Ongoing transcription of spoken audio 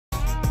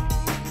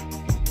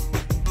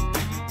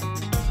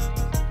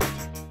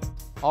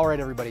All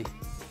right, everybody.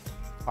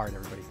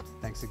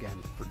 Thanks again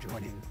for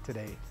joining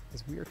today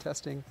as we are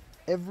testing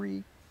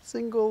every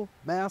single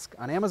mask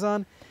on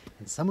Amazon,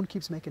 and someone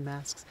keeps making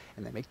masks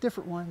and they make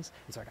different ones,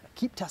 and so I gotta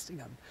keep testing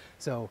them.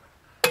 So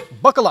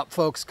buckle up,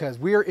 folks, because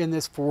we are in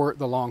this for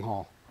the long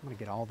haul. I'm gonna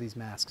get all these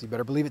masks. You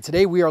better believe it.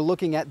 Today we are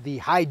looking at the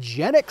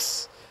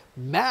Hygenix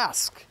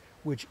mask,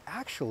 which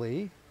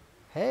actually,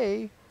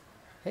 hey,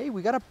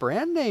 we got a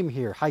brand name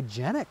here.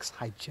 Hygenix.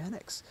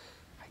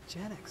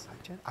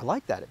 I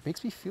like that. It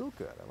makes me feel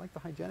good. I like the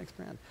Hygenix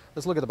brand.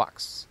 Let's look at the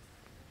box.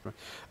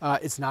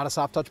 It's not a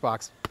soft touch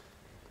box.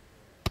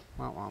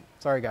 Well,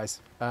 sorry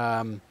guys.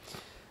 But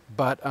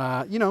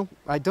you know,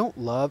 I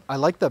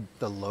like the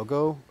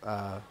logo,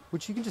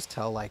 which you can just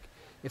tell, like,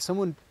 if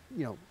someone,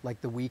 you know,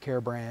 like the We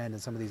Care brand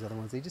and some of these other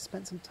ones, they just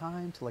spent some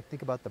time to like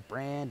think about the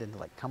brand and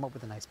like come up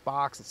with a nice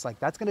box. It's like,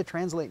 that's going to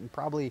translate in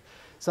probably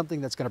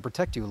something that's going to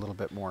protect you a little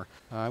bit more.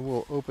 I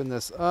will open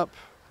this up.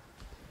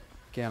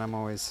 Again, I'm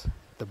always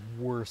the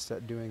worst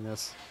at doing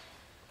this.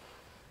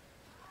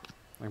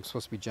 I'm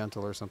supposed to be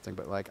gentle or something,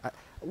 but like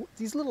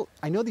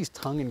I know these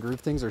tongue and groove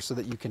things are so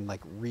that you can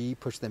like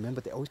re-push them in,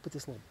 but they always put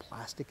this little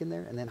plastic in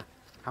there, and then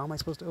how am I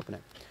supposed to open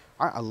it?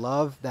 All right, I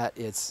love that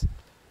it's,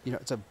 you know,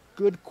 it's a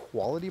good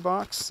quality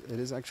box. It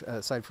is actually,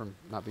 aside from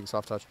not being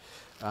soft touch,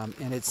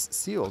 and it's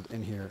sealed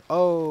in here.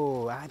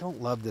 Oh, I don't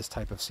love this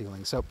type of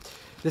sealing. So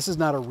this is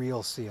not a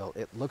real seal.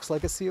 It looks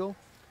like a seal,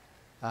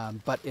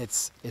 but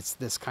it's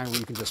this kind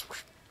where you can just,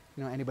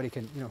 you know, anybody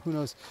can, you know, who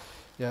knows,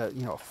 you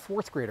know, a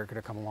fourth grader could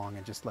have come along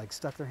and just like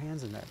stuck their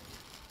hands in there.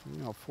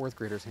 You know, fourth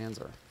graders' hands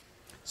are.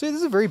 So this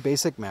is a very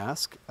basic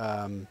mask.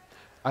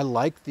 I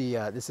like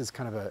the, this is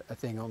kind of a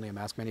thing only a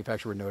mask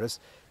manufacturer would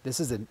notice. This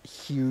is a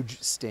huge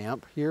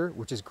stamp here,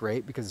 which is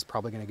great because it's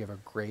probably going to give a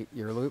great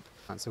ear loop.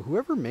 So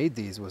whoever made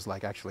these was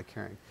like actually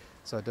caring.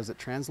 So does it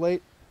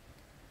translate?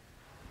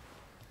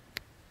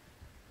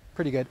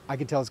 Pretty good. I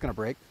can tell it's going to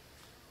break.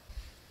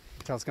 I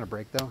can tell it's going to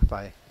break though if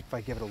I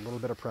give it a little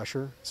bit of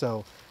pressure.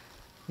 So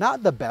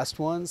not the best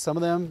ones. Some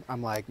of them,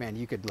 I'm like, man,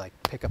 you could like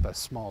pick up a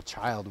small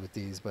child with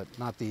these, but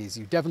not these.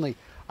 You definitely,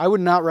 I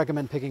would not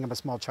recommend picking up a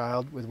small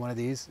child with one of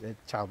these. The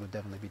child would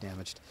definitely be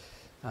damaged.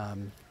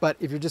 But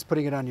if you're just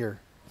putting it on your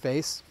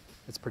face,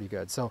 it's pretty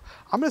good. So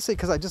I'm gonna say,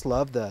 because I just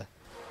love the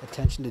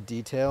attention to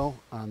detail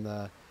on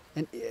the,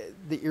 and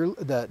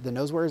the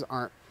nose wears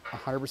aren't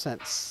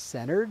 100%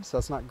 centered, so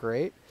that's not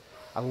great.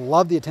 I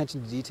love the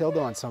attention to detail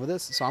though on some of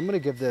this. So I'm gonna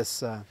give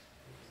this, I'm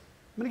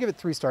gonna give it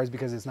 3 stars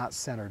because it's not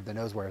centered. The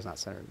nose wear is not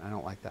centered. I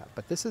don't like that,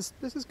 but this is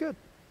good.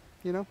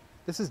 You know,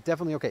 this is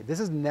definitely okay. This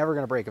is never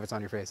gonna break if it's on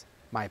your face,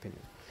 my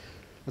opinion.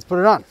 Let's put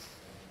it on.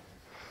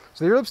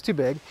 So the ear loop's too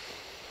big.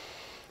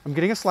 I'm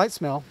getting a slight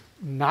smell.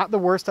 Not the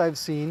worst I've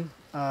seen,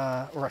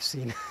 because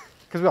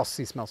we all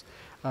see smells.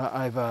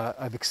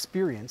 I've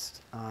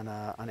experienced on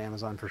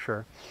Amazon for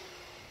sure.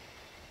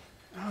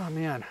 Oh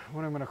man,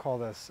 what am I gonna call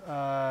this?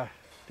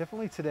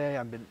 Definitely today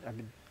I've been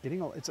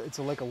getting it's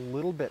like a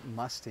little bit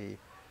musty.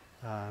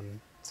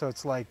 So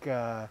it's like,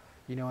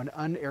 you know, an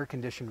unair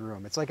conditioned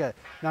room. It's like now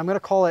I'm going to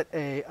call it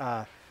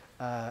a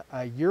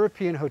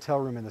European hotel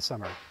room in the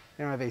summer.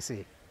 They don't have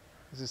AC.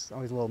 It's just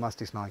always a little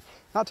musty smelling.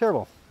 Not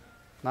terrible.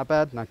 Not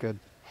bad, not good.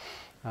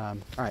 All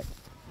right,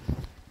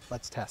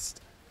 let's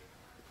test.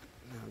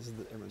 Now, this is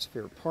everyone's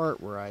favorite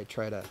part where I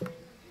try to,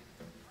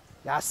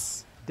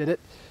 yes, did it.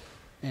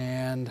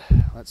 And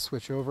let's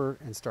switch over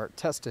and start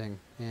testing.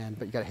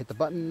 But you got to hit the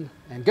button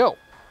and go.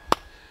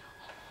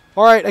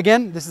 All right,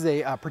 again, this is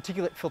a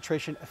particulate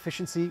filtration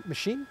efficiency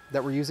machine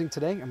that we're using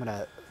today. I'm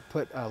gonna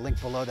put a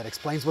link below that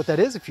explains what that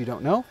is if you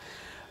don't know.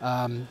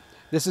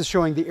 This is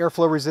showing the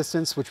airflow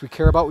resistance, which we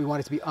care about. We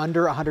want it to be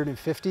under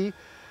 150,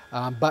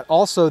 but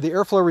also the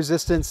airflow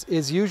resistance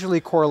is usually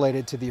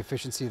correlated to the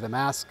efficiency of the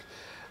mask.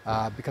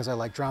 Because I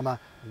like drama,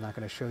 I'm not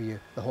gonna show you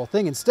the whole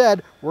thing.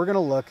 Instead, we're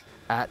gonna look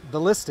at the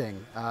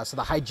listing. So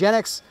the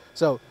Hygenix,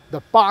 so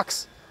the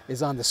box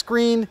is on the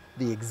screen,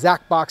 the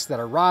exact box that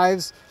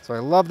arrives. So I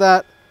love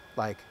that.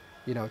 Like,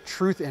 you know,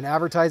 truth in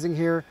advertising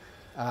here.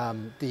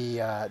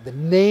 The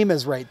name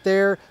is right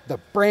there. The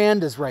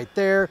brand is right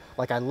there.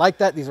 Like, I like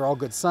that. These are all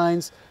good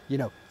signs. You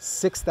know,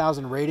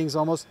 6,000 ratings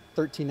almost,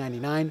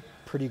 $13.99,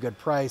 pretty good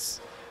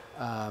price.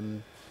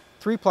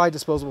 3-ply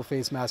disposable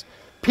face mask,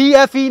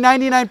 PFE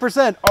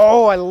 99%.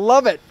 Oh, I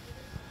love it.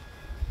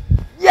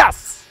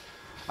 Yes!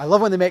 I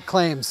love when they make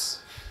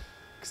claims,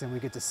 because then we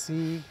get to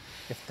see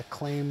if the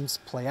claims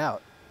play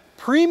out.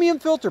 Premium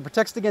filter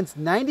protects against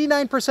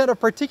 99% of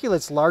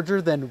particulates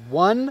larger than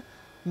 1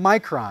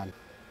 micron.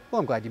 Well,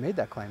 I'm glad you made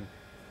that claim,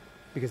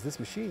 because this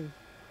machine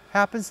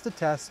happens to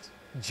test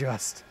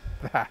just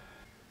that.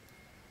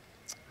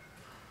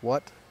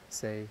 What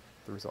say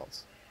the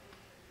results?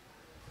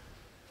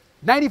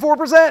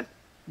 94%!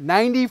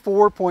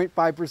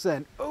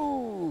 94.5%.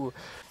 Ooh!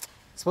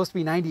 It's supposed to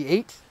be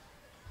 98.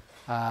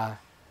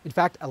 In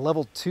fact, a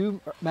level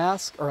 2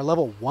 mask or a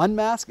level 1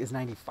 mask is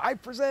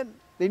 95%.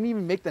 They didn't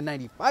even make the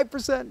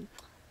 95%.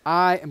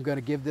 I am going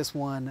to give this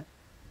one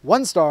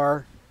 1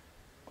 star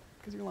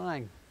because you're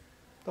lying.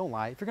 Don't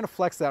lie. If you're gonna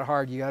flex that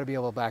hard, you gotta be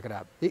able to back it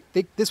up.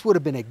 This would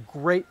have been a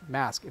great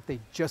mask if they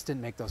just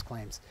didn't make those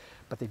claims.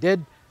 But they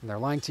did, and they're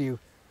lying to you.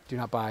 Do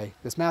not buy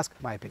this mask,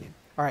 my opinion.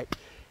 All right,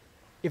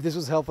 if this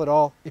was helpful at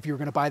all, if you were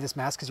gonna buy this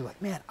mask because you're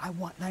like, man, I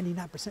want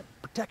 99%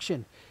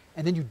 protection,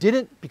 and then you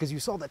didn't because you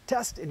saw the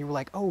test and you were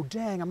like, oh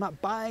dang, I'm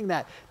not buying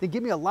that, then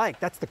give me a like.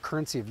 That's the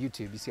currency of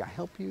YouTube. You see, I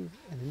help you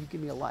and then you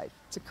give me a like.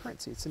 It's a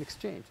currency, it's an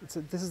exchange.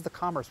 This is the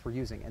commerce we're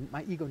using, and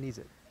my ego needs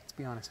it, let's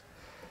be honest.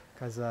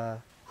 Because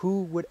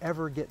who would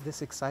ever get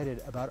this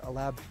excited about a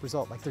lab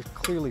result? Like, there's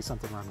clearly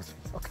something wrong with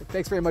you. Okay,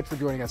 thanks very much for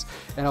joining us,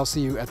 and I'll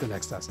see you at the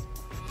next test.